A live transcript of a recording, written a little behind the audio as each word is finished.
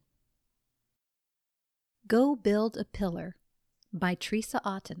Go Build a Pillar by Teresa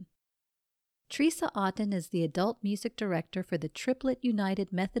Otten. Teresa Otten is the adult music director for the Triplet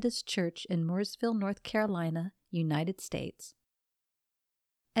United Methodist Church in Mooresville, North Carolina, United States.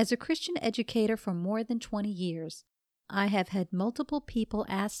 As a Christian educator for more than 20 years, I have had multiple people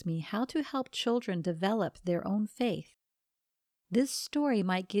ask me how to help children develop their own faith. This story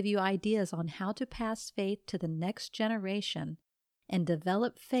might give you ideas on how to pass faith to the next generation and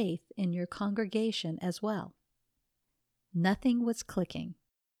develop faith in your congregation as well. Nothing was clicking.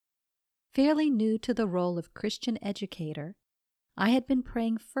 Fairly new to the role of Christian educator, I had been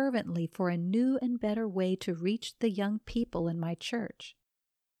praying fervently for a new and better way to reach the young people in my church.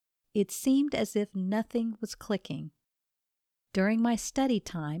 It seemed as if nothing was clicking. During my study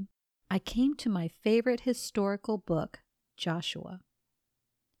time, I came to my favorite historical book, Joshua.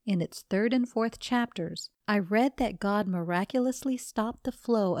 In its 3rd and 4th chapters, I read that God miraculously stopped the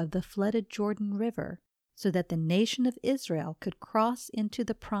flow of the flooded Jordan River so that the nation of Israel could cross into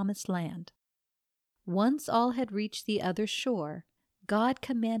the Promised Land. Once all had reached the other shore, God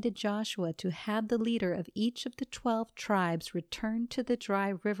commanded Joshua to have the leader of each of the 12 tribes return to the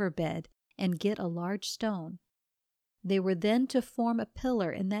dry riverbed and get a large stone. They were then to form a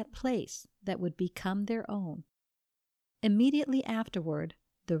pillar in that place that would become their own. Immediately afterward,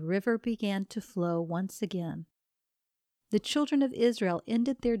 the river began to flow once again. The children of Israel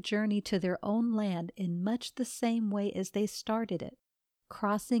ended their journey to their own land in much the same way as they started it,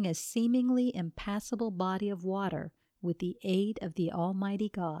 crossing a seemingly impassable body of water with the aid of the Almighty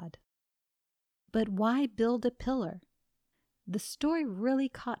God. But why build a pillar? The story really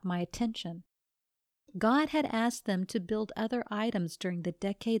caught my attention. God had asked them to build other items during the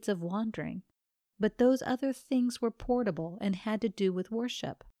decades of wandering, but those other things were portable and had to do with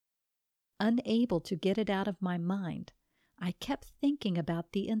worship. Unable to get it out of my mind, I kept thinking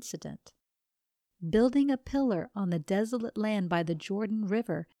about the incident. Building a pillar on the desolate land by the Jordan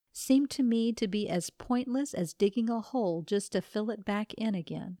River seemed to me to be as pointless as digging a hole just to fill it back in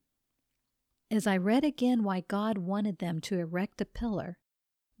again. As I read again why God wanted them to erect a pillar,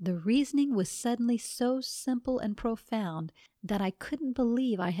 the reasoning was suddenly so simple and profound that I couldn't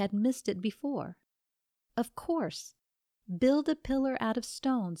believe I had missed it before. Of course, build a pillar out of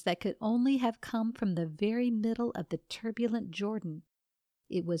stones that could only have come from the very middle of the turbulent Jordan.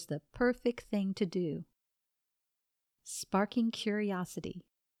 It was the perfect thing to do. Sparking curiosity.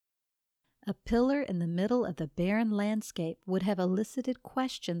 A pillar in the middle of the barren landscape would have elicited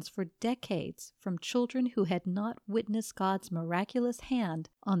questions for decades from children who had not witnessed God's miraculous hand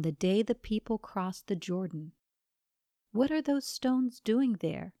on the day the people crossed the Jordan. What are those stones doing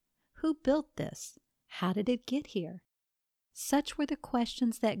there? Who built this? How did it get here? Such were the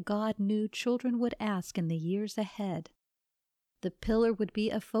questions that God knew children would ask in the years ahead. The pillar would be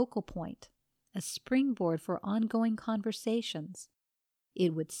a focal point, a springboard for ongoing conversations.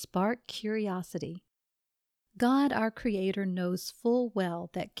 It would spark curiosity. God, our Creator, knows full well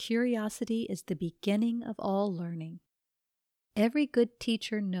that curiosity is the beginning of all learning. Every good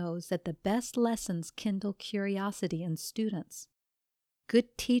teacher knows that the best lessons kindle curiosity in students.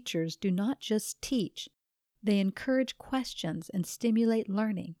 Good teachers do not just teach, they encourage questions and stimulate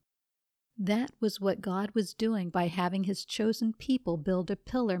learning. That was what God was doing by having His chosen people build a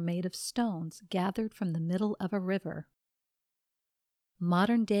pillar made of stones gathered from the middle of a river.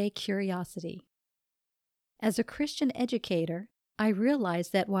 Modern-day curiosity. As a Christian educator, I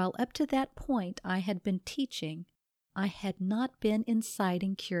realized that while up to that point I had been teaching, I had not been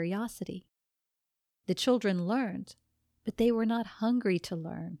inciting curiosity. The children learned, but they were not hungry to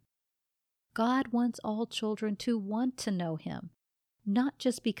learn. God wants all children to want to know Him, not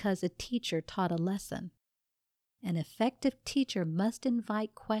just because a teacher taught a lesson. An effective teacher must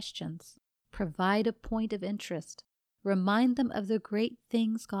invite questions, provide a point of interest, remind them of the great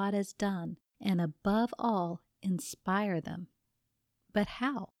things God has done, and above all, inspire them. But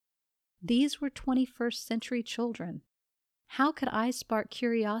how? These were 21st century children. How could I spark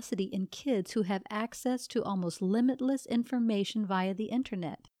curiosity in kids who have access to almost limitless information via the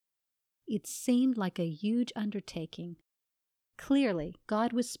internet? It seemed like a huge undertaking. Clearly,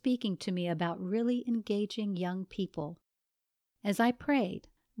 God was speaking to me about really engaging young people. As I prayed,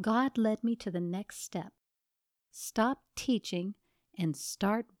 God led me to the next step. Stop teaching and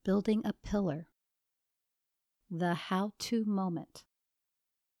start building a pillar. The how-to moment.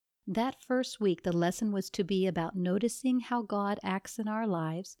 That first week, the lesson was to be about noticing how God acts in our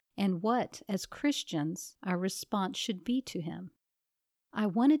lives and what, as Christians, our response should be to Him. I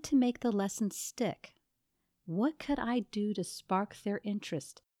wanted to make the lesson stick. What could I do to spark their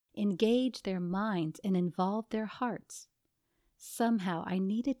interest, engage their minds, and involve their hearts? Somehow I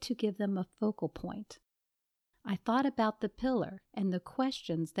needed to give them a focal point. I thought about the pillar and the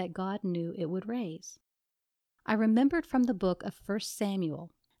questions that God knew it would raise. I remembered from the book of 1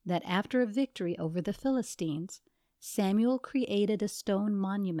 Samuel that after a victory over the Philistines, Samuel created a stone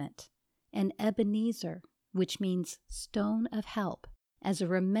monument, an Ebenezer, which means stone of help, as a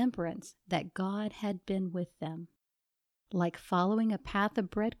remembrance that God had been with them. Like following a path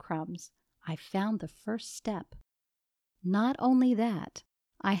of breadcrumbs, I found the first step. Not only that,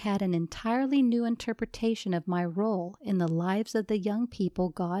 I had an entirely new interpretation of my role in the lives of the young people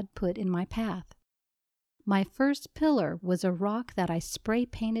God put in my path. My first pillar was a rock that I spray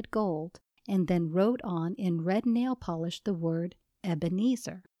painted gold and then wrote on in red nail polish the word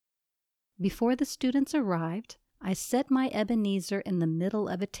Ebenezer. Before the students arrived, I set my Ebenezer in the middle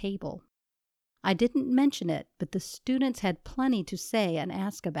of a table. I didn't mention it, but the students had plenty to say and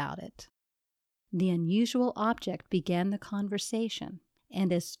ask about it. The unusual object began the conversation,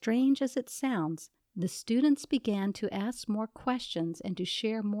 and as strange as it sounds, the students began to ask more questions and to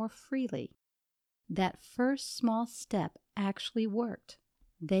share more freely. That first small step actually worked.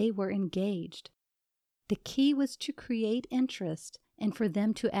 They were engaged. The key was to create interest and for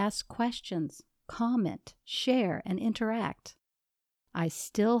them to ask questions, comment, share, and interact. I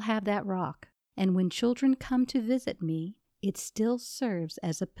still have that rock, and when children come to visit me, it still serves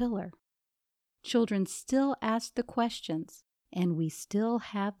as a pillar. Children still ask the questions, and we still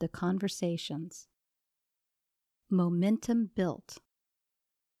have the conversations. Momentum built.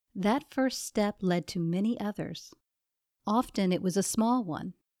 That first step led to many others. Often it was a small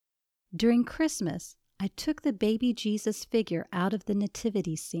one. During Christmas, I took the baby Jesus figure out of the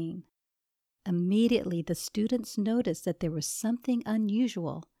nativity scene. Immediately, the students noticed that there was something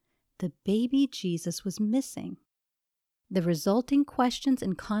unusual. The baby Jesus was missing. The resulting questions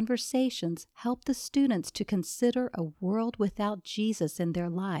and conversations helped the students to consider a world without Jesus in their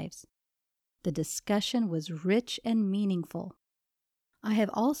lives. The discussion was rich and meaningful. I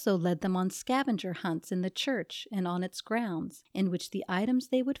have also led them on scavenger hunts in the church and on its grounds, in which the items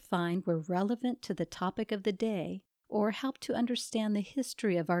they would find were relevant to the topic of the day or helped to understand the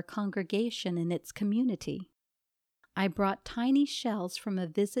history of our congregation and its community. I brought tiny shells from a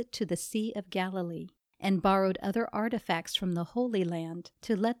visit to the Sea of Galilee and borrowed other artifacts from the Holy Land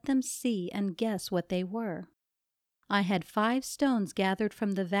to let them see and guess what they were. I had 5 stones gathered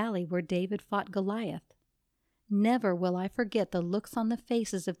from the valley where David fought Goliath. Never will I forget the looks on the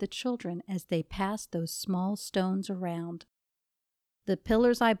faces of the children as they passed those small stones around. The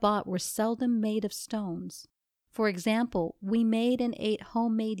pillars I bought were seldom made of stones. For example, we made and ate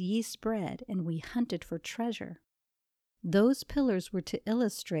homemade yeast bread, and we hunted for treasure. Those pillars were to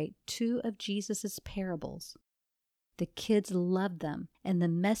illustrate 2 of Jesus' parables. The kids loved them, and the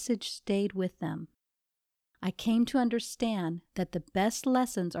message stayed with them. I came to understand that the best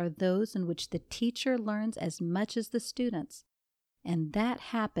lessons are those in which the teacher learns as much as the students, and that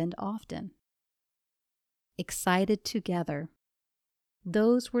happened often. Excited together.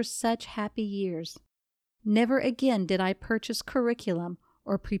 Those were such happy years. Never again did I purchase curriculum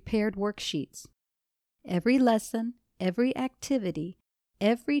or prepared worksheets. Every lesson, every activity,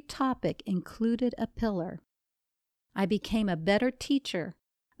 every topic included a pillar. I became a better teacher,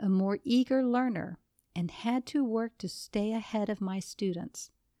 a more eager learner, and had to work to stay ahead of my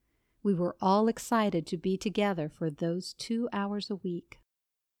students. We were all excited to be together for those 2 hours a week.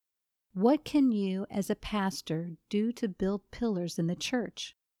 What can you, as a pastor, do to build pillars in the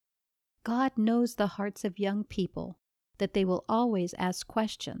church? God knows the hearts of young people, that they will always ask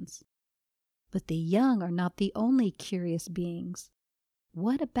questions. But the young are not the only curious beings.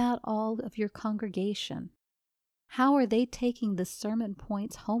 What about all of your congregation? How are they taking the sermon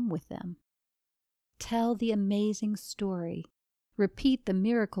points home with them? Tell the amazing story. Repeat the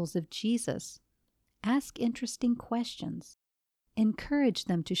miracles of Jesus. Ask interesting questions. Encourage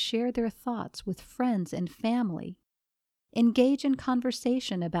them to share their thoughts with friends and family. Engage in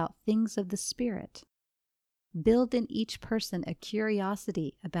conversation about things of the Spirit. Build in each person a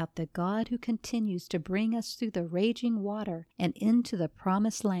curiosity about the God who continues to bring us through the raging water and into the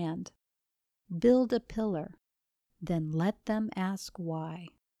promised land. Build a pillar. Then let them ask why.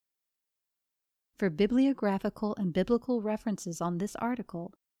 For bibliographical and biblical references on this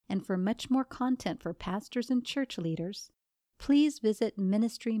article, and for much more content for pastors and church leaders, please visit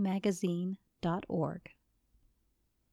ministrymagazine.org.